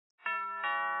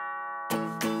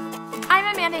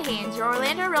Amanda Haines, your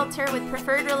Orlando Realtor with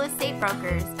Preferred Real Estate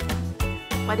Brokers.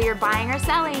 Whether you're buying or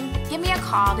selling, give me a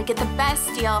call to get the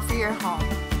best deal for your home.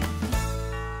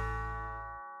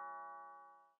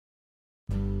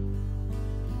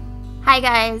 Hi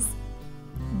guys,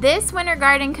 this winter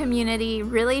garden community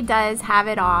really does have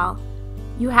it all.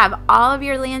 You have all of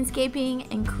your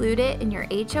landscaping included in your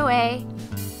HOA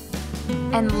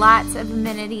and lots of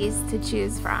amenities to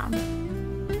choose from.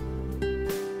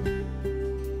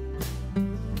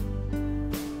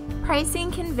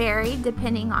 Pricing can vary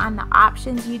depending on the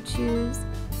options you choose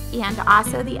and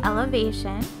also the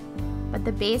elevation, but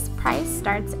the base price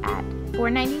starts at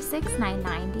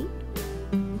 $496,990.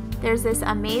 There's this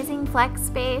amazing flex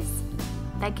space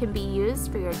that can be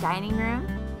used for your dining room.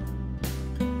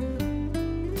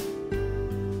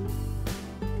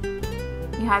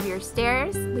 You have your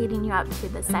stairs leading you up to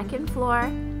the second floor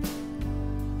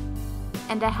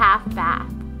and a half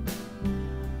bath.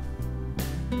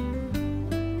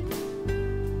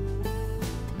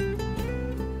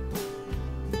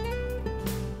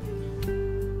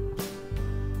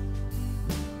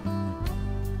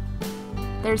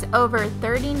 There's over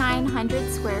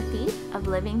 3,900 square feet of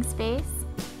living space.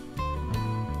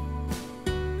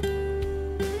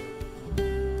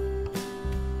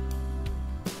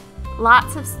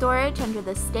 Lots of storage under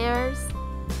the stairs.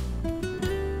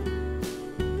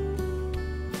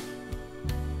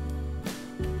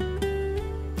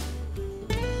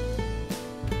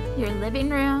 Your living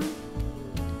room,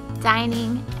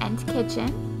 dining, and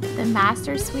kitchen. The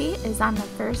master suite is on the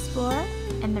first floor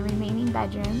and the remaining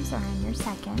bedrooms are on your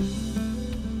second.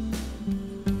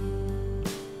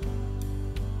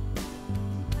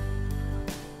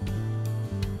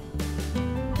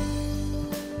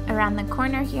 Around the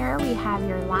corner here we have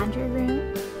your laundry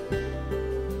room,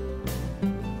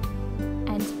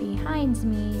 and behind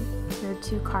me your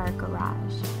two-car garage.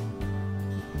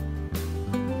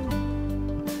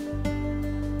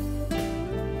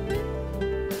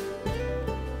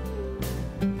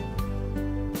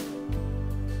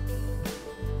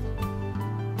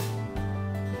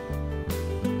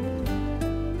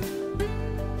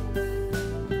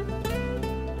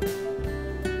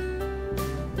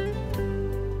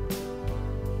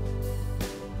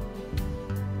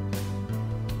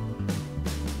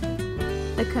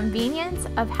 The convenience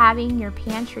of having your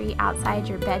pantry outside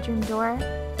your bedroom door,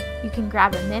 you can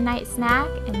grab a midnight snack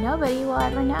and nobody will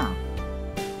ever know.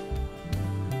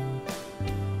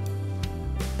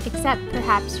 Except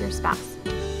perhaps your spouse.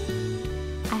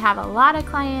 I have a lot of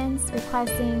clients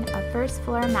requesting a first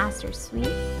floor master suite.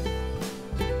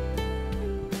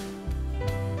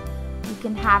 You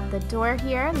can have the door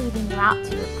here leading you out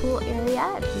to your pool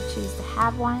area if you choose to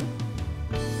have one.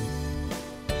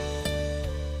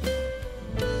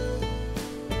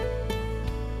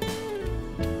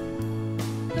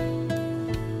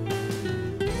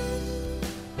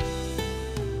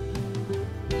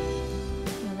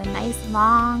 Nice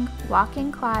long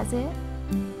walk-in closet,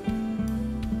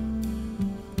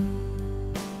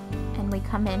 and we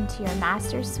come into your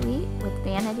master suite with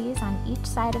vanities on each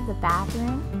side of the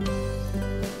bathroom,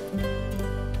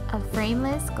 a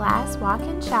frameless glass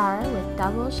walk-in shower with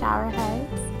double shower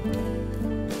heads,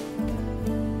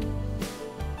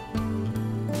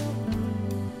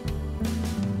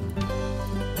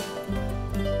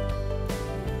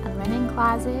 a linen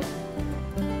closet,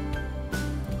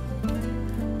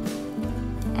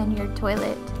 and your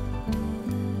toilet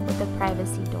with a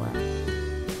privacy door.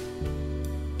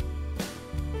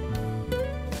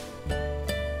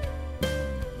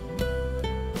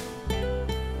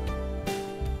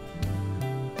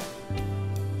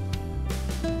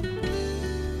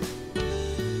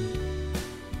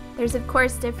 There's of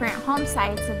course different home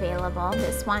sites available.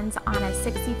 This one's on a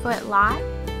 60-foot lot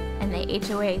and the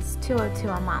HOA is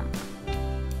 $202 a month.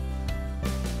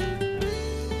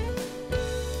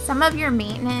 Some of your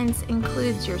maintenance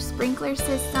includes your sprinkler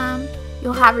system,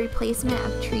 you'll have replacement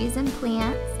of trees and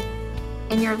plants,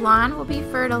 and your lawn will be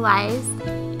fertilized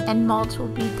and mulch will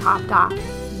be topped off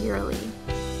yearly.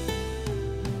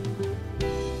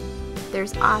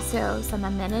 There's also some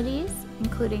amenities,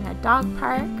 including a dog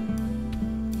park,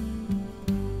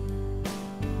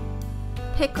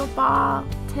 pickleball,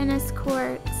 tennis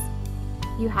courts,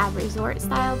 you have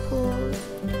resort-style pools,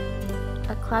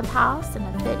 a clubhouse and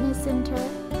a fitness center.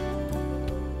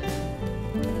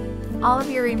 All of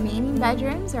your remaining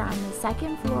bedrooms are on the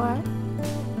second floor.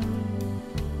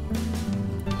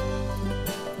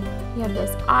 You have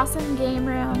this awesome game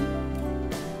room.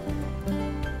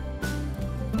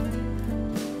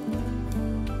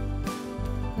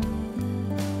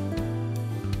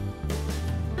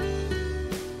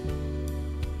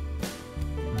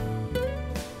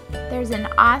 There's an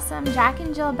awesome Jack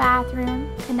and Jill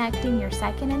bathroom connecting your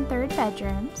second and third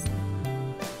bedrooms.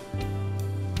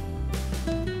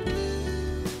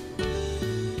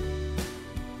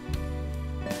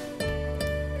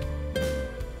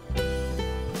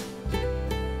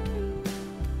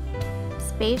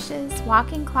 Spacious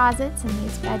walk-in closets in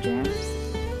these bedrooms.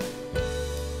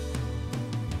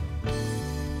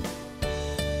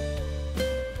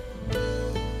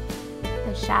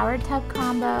 The shower tub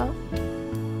combo.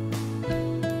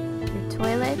 Your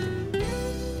toilet.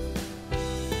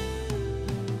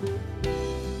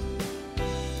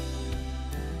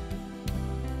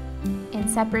 And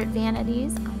separate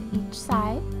vanities on each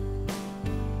side.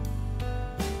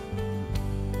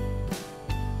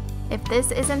 If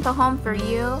this isn't the home for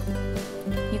you,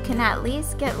 you can at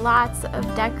least get lots of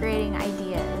decorating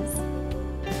ideas.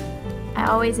 I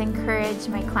always encourage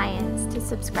my clients to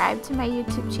subscribe to my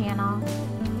YouTube channel.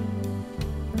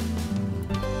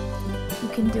 You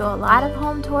can do a lot of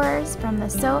home tours from the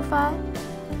sofa,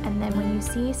 and then when you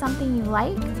see something you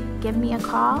like, give me a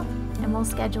call and we'll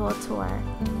schedule a tour.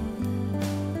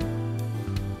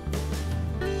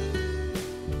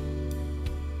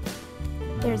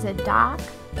 There's a dock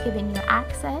giving you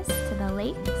access to the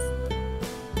lakes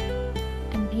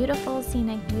and beautiful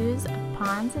scenic views of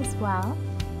ponds as well.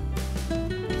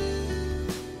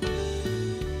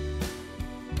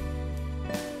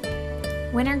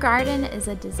 Winter Garden is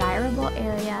a desirable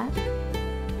area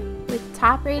with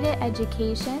top-rated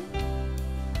education.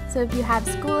 So if you have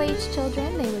school-age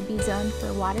children, they would be zoned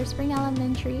for Water Spring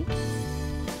Elementary,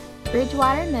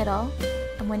 Bridgewater Middle,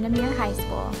 and Windermere High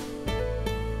School.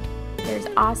 There's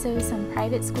also some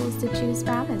private schools to choose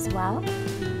from as well.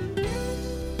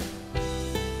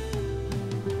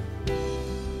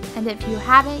 And if you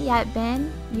haven't yet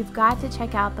been, you've got to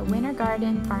check out the Winter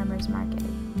Garden Farmers Market.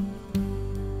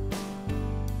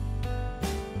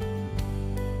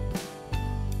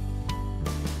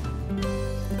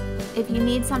 If you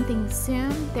need something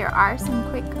soon, there are some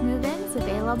quick move-ins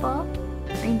available,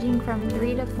 ranging from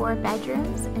 3 to 4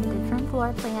 bedrooms and different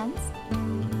floor plans.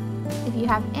 If you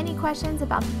have any questions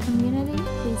about the community,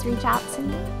 please reach out to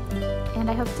me, and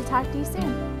I hope to talk to you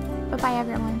soon. Bye-bye,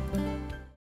 everyone.